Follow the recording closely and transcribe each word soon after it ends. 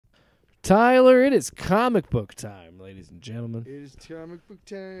Tyler, it is comic book time, ladies and gentlemen. It is comic book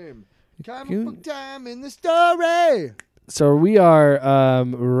time. Comic book time in the story. So we are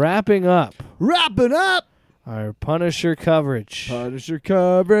wrapping up our Punisher coverage. Punisher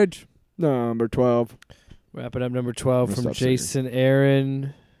coverage. Number 12. Wrapping up number 12 from Jason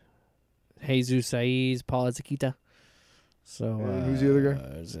Aaron, Jesus Saiz, Paul Ezekita. So who's the other guy?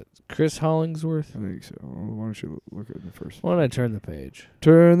 Is it Chris Hollingsworth? I think so. Why don't you look at the first Why don't I turn the page?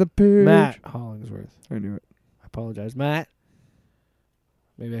 Turn the page. Matt Hollingsworth. I knew it. I apologize. Matt?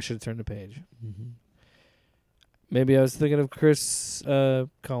 Maybe I should have turned the page. Mm-hmm. Maybe I was thinking of Chris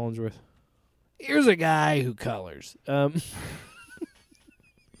Collinsworth. Here's a guy who colors.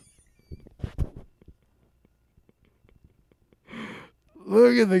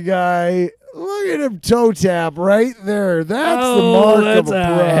 Look at the guy. Look at him toe tap right there. That's the mark that's of a a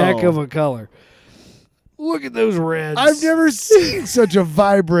pro. heck of a color. Look at those reds. I've never seen such a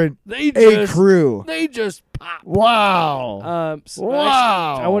vibrant crew. They just pop. Wow.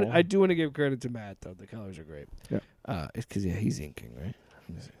 Wow. Actually, I do want to give credit to Matt, though. The colors are great. Yeah. It's because, he's inking, right?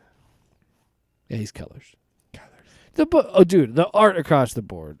 Yeah, he's colors. Dude, the art across the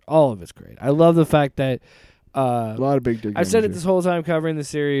board, all of it's great. I love the fact that a lot of big dig. I've said it this whole time covering the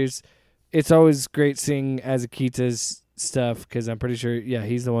series. It's always great seeing Ezekita's stuff because I'm pretty sure,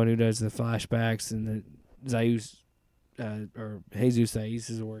 he's the one who does the flashbacks and the Jesus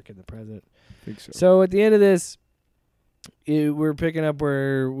Saiz's work in the present. I think so. So at the end of this, we're picking up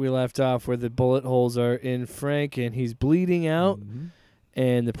where we left off, where the bullet holes are in Frank, and he's bleeding out. Mm-hmm.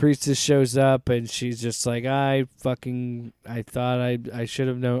 And the priestess shows up, and she's just like, I thought I should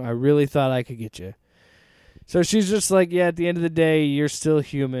have known. I really thought I could get you. So she's just like, at the end of the day, you're still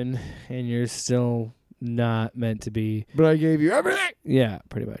human, and you're still not meant to be. But I gave you everything. Yeah,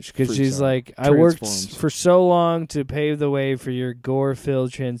 pretty much. Because she's like, I worked for so long to pave the way for your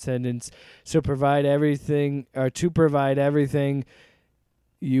gore-filled transcendence, to provide everything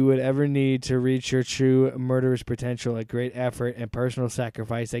you would ever need to reach your true murderous potential, a great effort and personal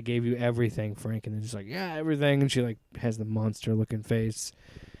sacrifice. I gave you everything, Frank. And then she's like, yeah, everything. And she like has the monster-looking face.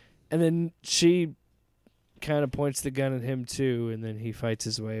 And then she kind of points the gun at him too, and then he fights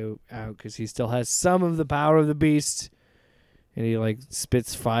his way out because he still has some of the power of the beast, and he like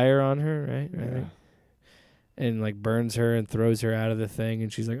spits fire on her, right? Yeah. And like burns her and throws her out of the thing,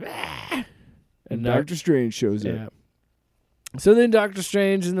 and she's like, ah! And Doctor Strange shows up. So then Doctor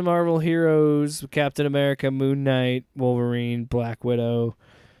Strange and the Marvel heroes, Captain America, Moon Knight, Wolverine, Black Widow,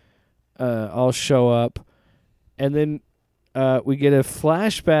 all show up, and then we get a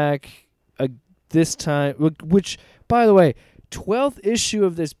flashback this time, which, by the way, 12th issue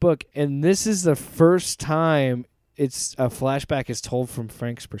of this book, and this is the first time it's a flashback is told from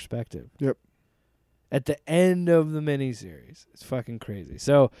Frank's perspective. Yep. At the end of the miniseries. It's fucking crazy.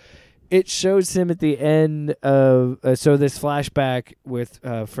 So it shows him at the end of so this flashback with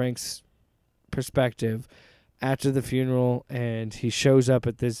Frank's perspective after the funeral, and he shows up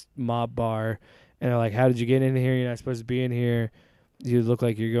at this mob bar, and they're like, how did you get in here? You're not supposed to be in here. You look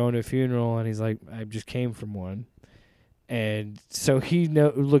like you're going to a funeral. And he's like, I just came from one. And so he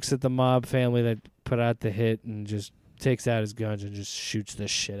looks at the mob family that put out the hit and just takes out his guns and just shoots the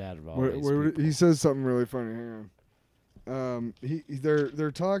shit out of all these people. He says something really funny. Hang on.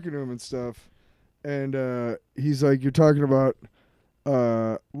 They're talking to him and stuff, and he's like, "You're talking about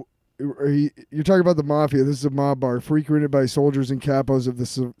you're talking about the mafia. This is a mob bar frequented by soldiers and capos of the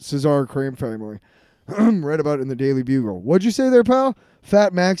Cesar crime family." Read about it in the Daily Bugle. What'd you say there, pal?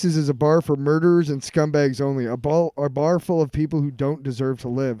 Fat Max's is a bar for murderers and scumbags only. A bar full of people who don't deserve to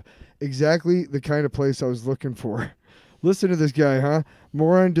live. Exactly the kind of place I was looking for. Listen to this guy, huh?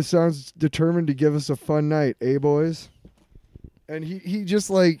 Moron sounds determined to give us a fun night, eh, boys? And he just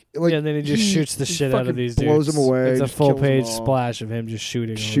like and then he just shoots the shit out of these dudes. Blows them away. It's a full page splash of him just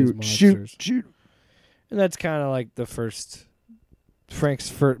shooting all these monsters. Shoot. And that's kind of like the first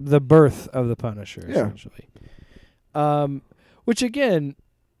the birth of the Punisher, essentially. Which again,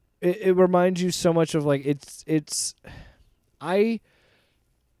 it reminds you so much of like I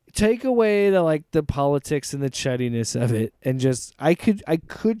take away the politics and the chuttiness of it, and just I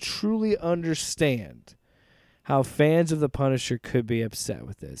could truly understand how fans of the Punisher could be upset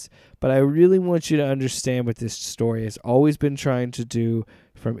with this. But I really want you to understand what this story has always been trying to do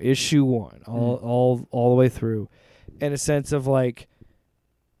from issue 1 all the way through, in a sense of like,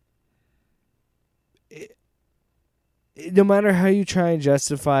 no matter how you try and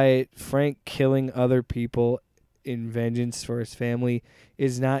justify it, Frank killing other people in vengeance for his family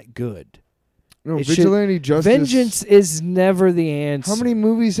is not good. No, It vigilante justice. Vengeance is never the answer. How many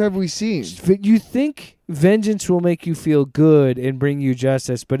movies have we seen? You think vengeance will make you feel good and bring you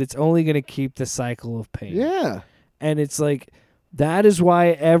justice, but it's only going to keep the cycle of pain. Yeah. And it's like, that is why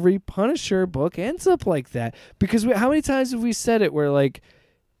every Punisher book ends up like that. Because how many times have we said it where, like,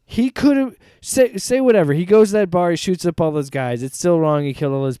 he could have, say whatever, he goes to that bar, he shoots up all those guys. It's still wrong, he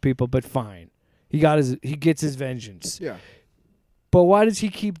killed all those people, but fine. He gets his vengeance. Yeah. But why does he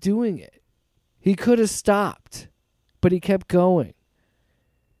keep doing it? He could have stopped, but he kept going.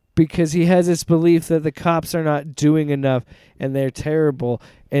 Because he has this belief that the cops are not doing enough and they're terrible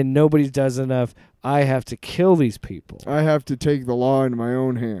and nobody does enough. I have to kill these people. I have to take the law into my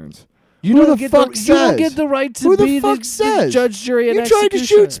own hands. You Who don't the get fuck you don't says? get the right to Who the be fuck says? the judge, jury, and You tried to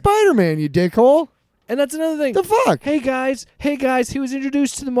executioner. shoot Spider-Man, you dickhole. And that's another thing. The fuck? Hey guys, he was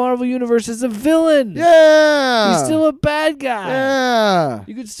introduced to the Marvel Universe as a villain. Yeah. He's still a bad guy. Yeah.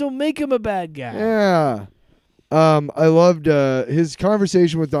 You could still make him a bad guy. Yeah. I loved his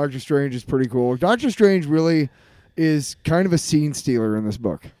conversation with Doctor Strange is pretty cool. Doctor Strange really is kind of a scene stealer in this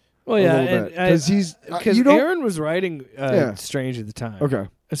book. Well, yeah, because Aaron was writing Strange at the time. Okay.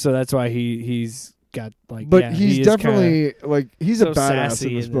 So that's why he's got like. But yeah, he's definitely like he's so a badass sassy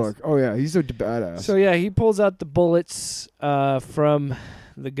in this in book. Oh yeah, he's a badass. So yeah, he pulls out the bullets from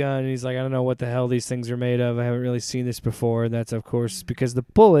the gun. And he's like, I don't know what the hell these things are made of. I haven't really seen this before. And that's of course because the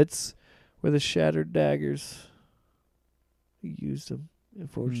bullets were the shattered daggers. He used them and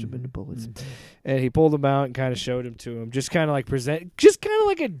forged them into bullets. Mm-hmm. And he pulled them out and kind of showed them to him. Just kind of like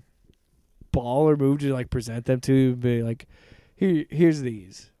like a baller move to like present them to him. Be like, here's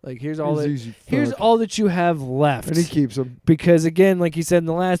these. Like here's all that you have left. And he keeps them. Because again, like he said in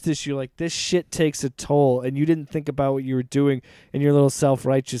the last issue, like this shit takes a toll and you didn't think about what you were doing in your little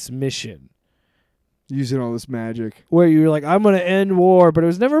self-righteous mission. Using all this magic. Where you were like, I'm going to end war, but it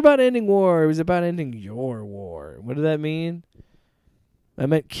was never about ending war. It was about ending your war. What did that mean? I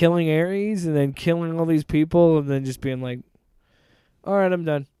meant killing Ares and then killing all these people and then just being like, all right, I'm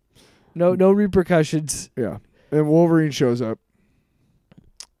done. No repercussions. Yeah. And Wolverine shows up.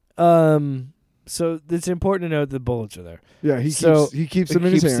 So it's important to note the bullets are there. Yeah, he keeps them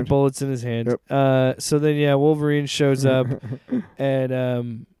in his hand. Keeps the bullets in his hand. Yep. So then Wolverine shows up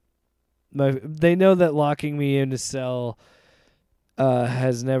and they know that locking me in a cell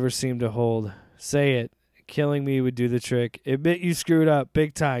has never seemed to hold. Say it. Killing me would do the trick. Admit you screwed up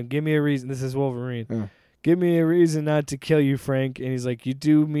big time. Give me a reason. This is Wolverine. Yeah. Give me a reason not to kill you, Frank. And he's like, you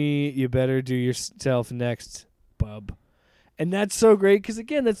do me, you better do yourself next, bub. And that's so great because,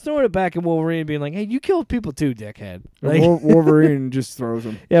 again, that's throwing it back at Wolverine being like, hey, you killed people too, dickhead. Like, Wolverine just throws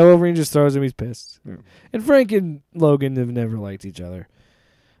him. Yeah, Wolverine just throws him. He's pissed. Yeah. And Frank and Logan have never liked each other.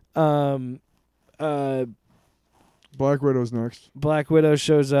 Black Widow's next. Black Widow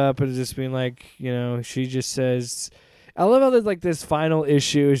shows up and is just being like, she just says, I love how there's like this final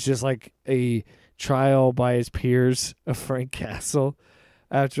issue is just like a trial by his peers of Frank Castle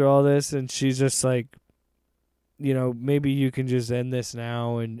after all this. And she's just like, maybe you can just end this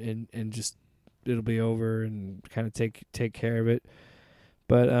now and just, it'll be over and kind of take care of it.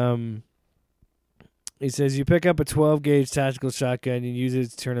 But, he says, you pick up a 12-gauge tactical shotgun and use it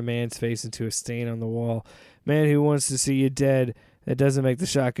to turn a man's face into a stain on the wall. Man who wants to see you dead, that doesn't make the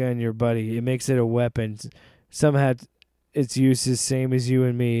shotgun your buddy. It makes it a weapon. Somehow its use is same as you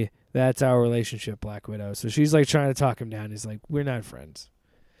and me. That's our relationship, Black Widow. So she's like trying to talk him down. He's like, we're not friends.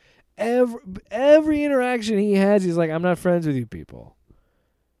 Every interaction he has, he's like, I'm not friends with you people.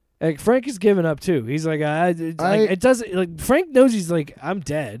 Like Frank is giving up too. He's like, it doesn't like Frank knows he's like I'm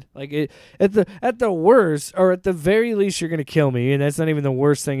dead. Like at the worst or at the very least you're gonna kill me, and that's not even the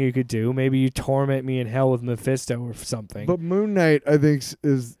worst thing you could do. Maybe you torment me in hell with Mephisto or something. But Moon Knight, I think,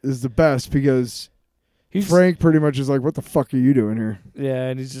 is the best because Frank pretty much is like, what the fuck are you doing here? Yeah,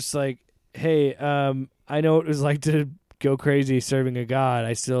 and he's just like, hey, I know what it was like to go crazy serving a god.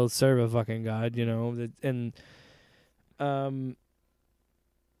 I still serve a fucking god, and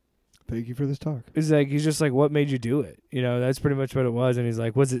thank you for this talk. He's just like, what made you do it? That's pretty much what it was. And he's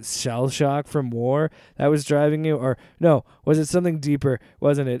like, was it shell shock from war that was driving you? Or no, was it something deeper?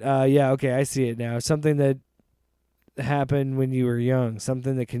 Wasn't it? Yeah, okay, I see it now. Something that happened when you were young.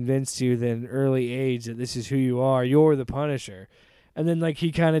 Something that convinced you at an early age that this is who you are. You're the Punisher. And then like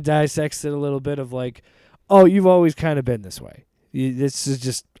he kind of dissects it a little bit of like, oh, you've always kind of been this way. This is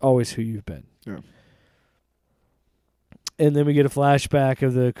just always who you've been. Yeah. And then we get a flashback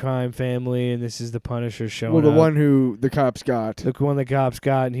of the crime family, and this is the Punisher showing up. Well, the one who the cops got. The one the cops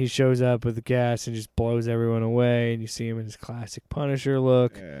got, and he shows up with the gas and just blows everyone away, and you see him in his classic Punisher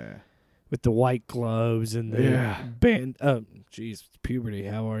look. Yeah. With the white gloves and the band. Oh, jeez, puberty,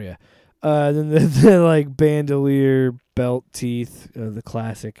 how are you? Then the like bandolier belt teeth, the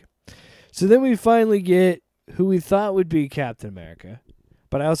classic. So then we finally get who we thought would be Captain America.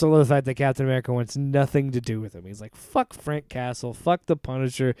 But I also love the fact that Captain America wants nothing to do with him. He's like, fuck Frank Castle, fuck the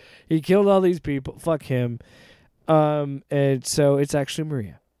Punisher. He killed all these people, fuck him. And so it's actually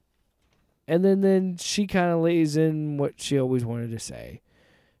Maria. And then she kind of lays in what she always wanted to say.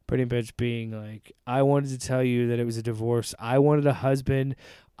 Pretty much being like, I wanted to tell you that it was a divorce. I wanted a husband.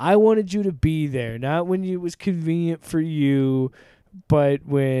 I wanted you to be there, not when it was convenient for you, but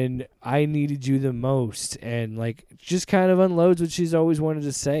when I needed you the most. And like just kind of unloads what she's always wanted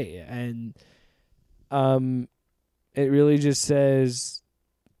to say. And it really just says,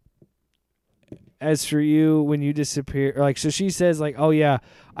 as for you, when you disappear, like, so she says like, oh yeah,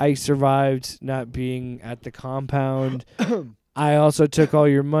 I survived not being at the compound. I also took all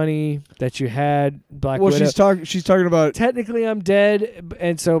your money that you had. Black Widow. She's talking about, technically I'm dead,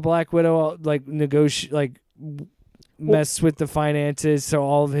 and so Black Widow like messed with the finances, so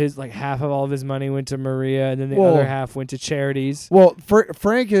all of his, like, half of all of his money went to Maria, and then the other half went to charities. Well,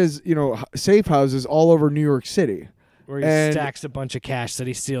 Frank has, safe houses all over New York City. Where he stacks a bunch of cash that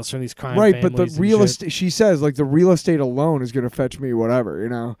he steals from these crime families. Right, but the real estate, she says, like, the real estate alone is going to fetch me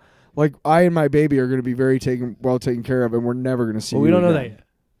whatever, Like, I and my baby are going to be very well taken care of, and we're never going to see you we don't again. know that yet.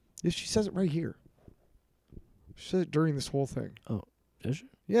 Yeah, she says it right here. She says it during this whole thing. Oh, does she?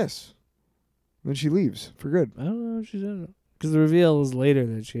 Yes. Then she leaves for good. I don't know if she said, because the reveal is later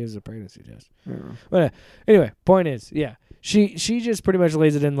that she has a pregnancy test. Yeah. But anyway, point is, yeah, she just pretty much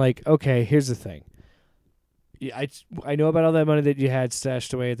lays it in like, okay, here's the thing. Yeah, I know about all that money that you had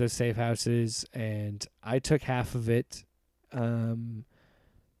stashed away at those safe houses, and I took half of it. In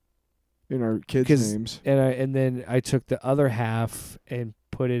our kids' names. And then I took the other half and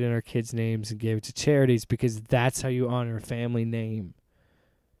put it in our kids' names and gave it to charities, because that's how you honor a family name.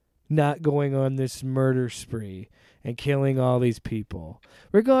 Not going on this murder spree and killing all these people.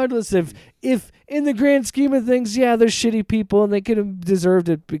 Regardless of if in the grand scheme of things, yeah, they're shitty people and they could have deserved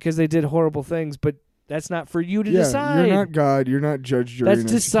it because they did horrible things, but that's not for you to decide. You're not God. You're not judge, jury, That's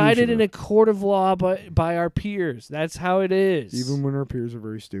decided in a court of law by our peers. That's how it is. Even when our peers are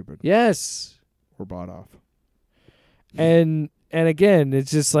very stupid. Yes. Or bought off. And again,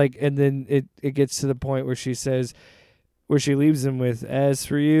 it's just like, and then it gets to the point where she says, where she leaves them with, as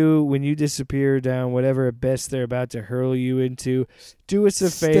for you, when you disappear down whatever abyss they're about to hurl you into, do us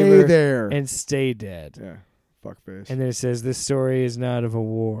a favor. Stay there. And stay dead. Yeah. Fuckface. And then it says, this story is not of a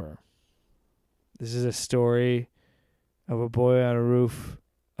war. This is a story of a boy on a roof,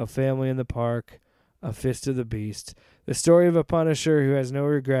 a family in the park, a fist of the beast. The story of a Punisher who has no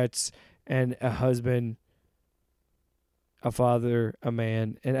regrets, and a husband, a father, a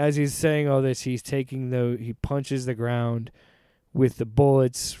man. And as he's saying all this, he punches the ground with the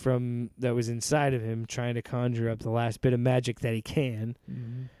bullets that was inside of him, trying to conjure up the last bit of magic that he can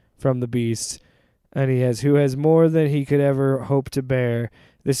from the beast. And who has more than he could ever hope to bear.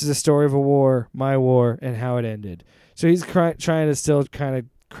 This is a story of a war, my war, and how it ended. So he's trying to still kind of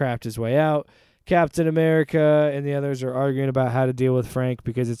craft his way out. Captain America and the others are arguing about how to deal with Frank,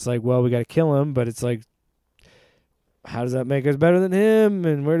 because it's like, well, we got to kill him, but it's like, how does that make us better than him?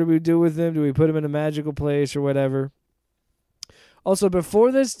 And where do we do with him? Do we put him in a magical place or whatever? Also,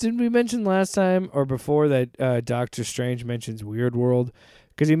 before this, didn't we mention last time, or before that, Doctor Strange mentions Weird World?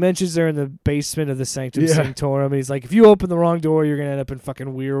 Because he mentions they're in the basement of the Sanctum Sanctorum, and he's like, if you open the wrong door, you're going to end up in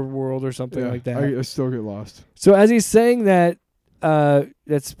fucking Weird World or something like that. I still get lost. So as he's saying that,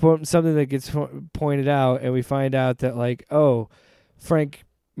 that's something that gets pointed out, and we find out that, like, oh, Frank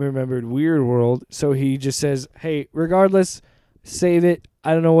remembered Weird World, so he just says, hey, regardless, save it.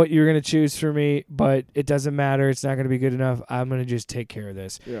 I don't know what you're going to choose for me, but it doesn't matter. It's not going to be good enough. I'm going to just take care of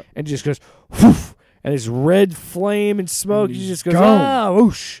this. Yeah. And just goes, whoosh, and this red flame and smoke, he just goes,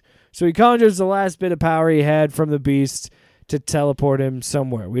 whoosh. So he conjures the last bit of power he had from the beast to teleport him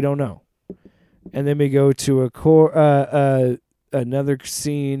somewhere. We don't know. And then we go to another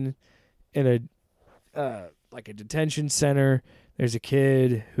scene in like a detention center. There's a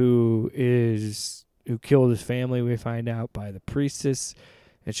kid who killed his family, we find out, by the priestess,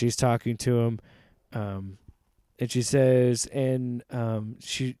 and she's talking to him. And she says,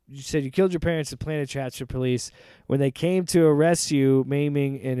 she said, you killed your parents and planted traps for police. When they came to arrest you,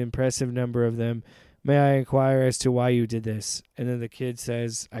 maiming an impressive number of them, may I inquire as to why you did this? And then the kid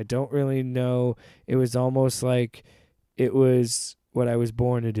says, I don't really know. It was almost like it was what I was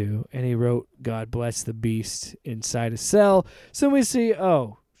born to do. And he wrote, God bless the beast, inside a cell. So we see,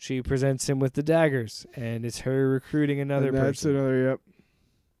 she presents him with the daggers, and it's her recruiting another person. That's another, yep.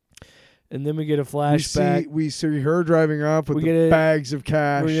 And then we get a flashback. We see her driving off with bags of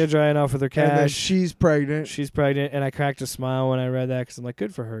cash. We're driving off with her cash. And then she's pregnant. She's pregnant, and I cracked a smile when I read that because I'm like,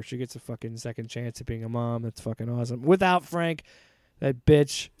 good for her. She gets a fucking second chance at being a mom. That's fucking awesome. Without Frank, that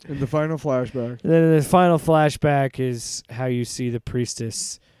bitch. In the final flashback. And then the final flashback is how you see the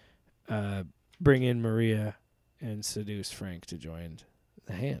priestess bring in Maria and seduce Frank to join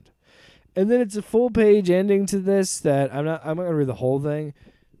the Hand. And then it's a full page ending to this that I'm not gonna read the whole thing.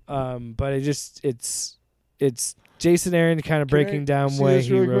 But it's Jason Aaron kind of breaking down way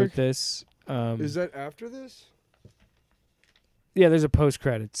he wrote this. Is that after this? Yeah, there's a post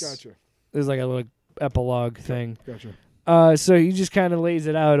credits. Gotcha. There's like a little epilogue thing. Gotcha. So he just kind of lays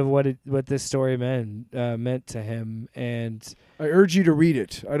it out of what this story meant to him, and I urge you to read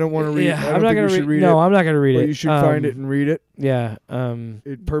it. I don't want to read. Yeah, I'm not going to read it. No, I'm not going to read it. But you should find it and read it. Yeah.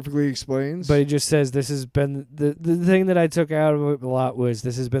 It perfectly explains. But he just says this has been the thing that I took out of it a lot was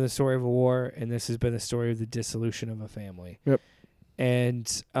this has been the story of a war, and this has been the story of the dissolution of a family. Yep.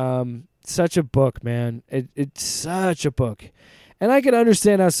 And such a book, man. It's such a book. And I can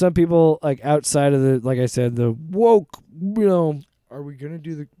understand how some people, like outside of the, like I said, the woke, Are we going to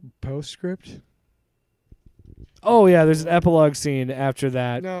do the postscript? Oh, yeah, there's an epilogue scene after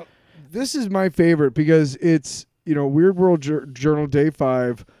that. Now, this is my favorite because it's, Weird World Journal Day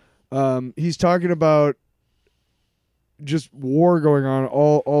 5. He's talking about just war going on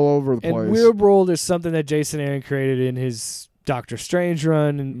all over the place. And Weird World is something that Jason Aaron created in his Doctor Strange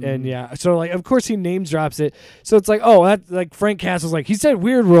run, and yeah, so like of course he name drops it, so it's like, oh, that like Frank Castle's like, he said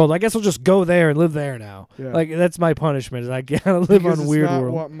Weird World, I guess I'll just go there and live there now. Yeah. Like that's my punishment, is I gotta live on Weird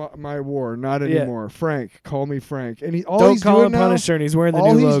World. My war, not anymore. Frank, call me Frank, and don't call him Punisher, and he's wearing the new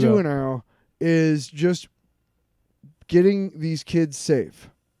logo. All he's doing now is just getting these kids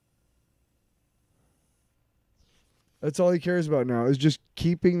safe. That's all he cares about now, is just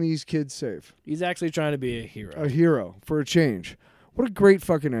keeping these kids safe. He's actually trying to be a hero. A hero for a change. What a great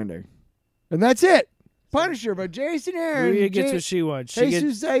fucking ending. And that's it. Punisher by Jason Aaron. Maria gets what she wants.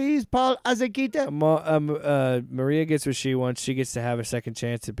 Paul Azaquita. Maria gets what she wants. She gets to have a second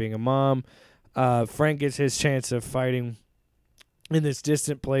chance at being a mom. Frank gets his chance of fighting in this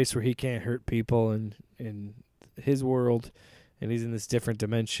distant place where he can't hurt people in his world. And he's in this different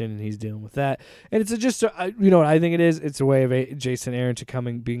dimension, and he's dealing with that. And it's you know what I think it is? It's a way of Jason Aaron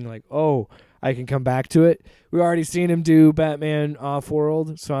to being like, oh, I can come back to it. We've already seen him do Batman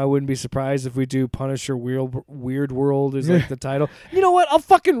Off-World, so I wouldn't be surprised if we do Punisher Weird World is like the title. You know what? I'll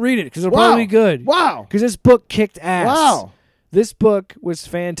fucking read it, because it'll probably be good. Wow. Because this book kicked ass. Wow. This book was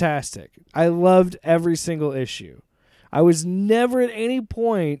fantastic. I loved every single issue. I was never at any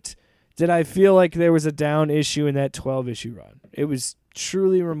point did I feel like there was a down issue in that 12-issue run. It was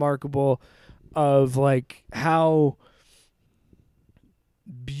truly remarkable of like how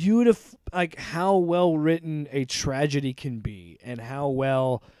beautiful, like how well written a tragedy can be and how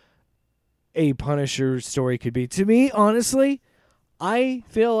well a Punisher story could be. To me, honestly, I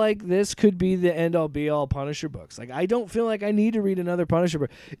feel like this could be the end-all be-all Punisher books. Like, I don't feel like I need to read another Punisher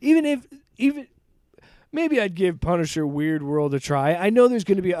book. Even maybe I'd give Punisher Weird World a try. I know there's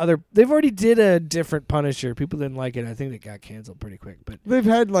going to be other... They've already did a different Punisher. People didn't like it. I think it got canceled pretty quick. But they've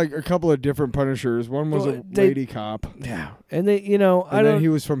had like a couple of different Punishers. One was a lady cop. Yeah. And they, then he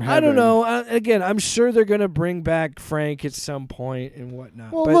was from heaven. I don't know. Again, I'm sure they're going to bring back Frank at some point and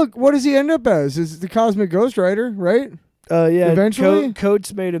whatnot. Well, look, what does he end up as? Is the Cosmic Ghost Rider, right? Yeah. Eventually?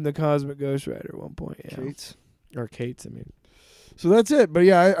 Coates made him the Cosmic Ghost Rider at one point. Yeah. Kate's, I mean. So that's it. But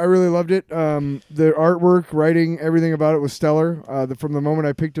yeah, I really loved it. The artwork, writing, everything about it was stellar. From the moment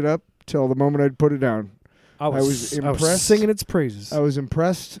I picked it up till the moment I'd put it down. I was impressed. I was singing its praises. I was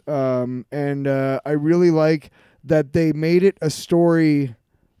impressed. And I really like that they made it a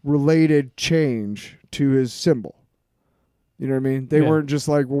story-related change to his symbol. You know what I mean? They weren't just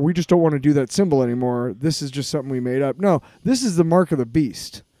like, well, we just don't want to do that symbol anymore. This is just something we made up. No, this is the mark of the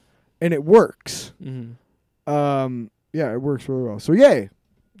beast. And it works. Mm-hmm. Yeah, it works really well. So yay!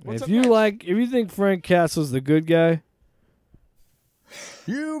 If you think Frank Castle's the good guy,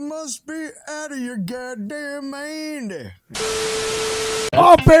 you must be out of your goddamn mind.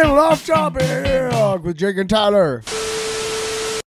 Off panel, off topic with Jake and Tyler.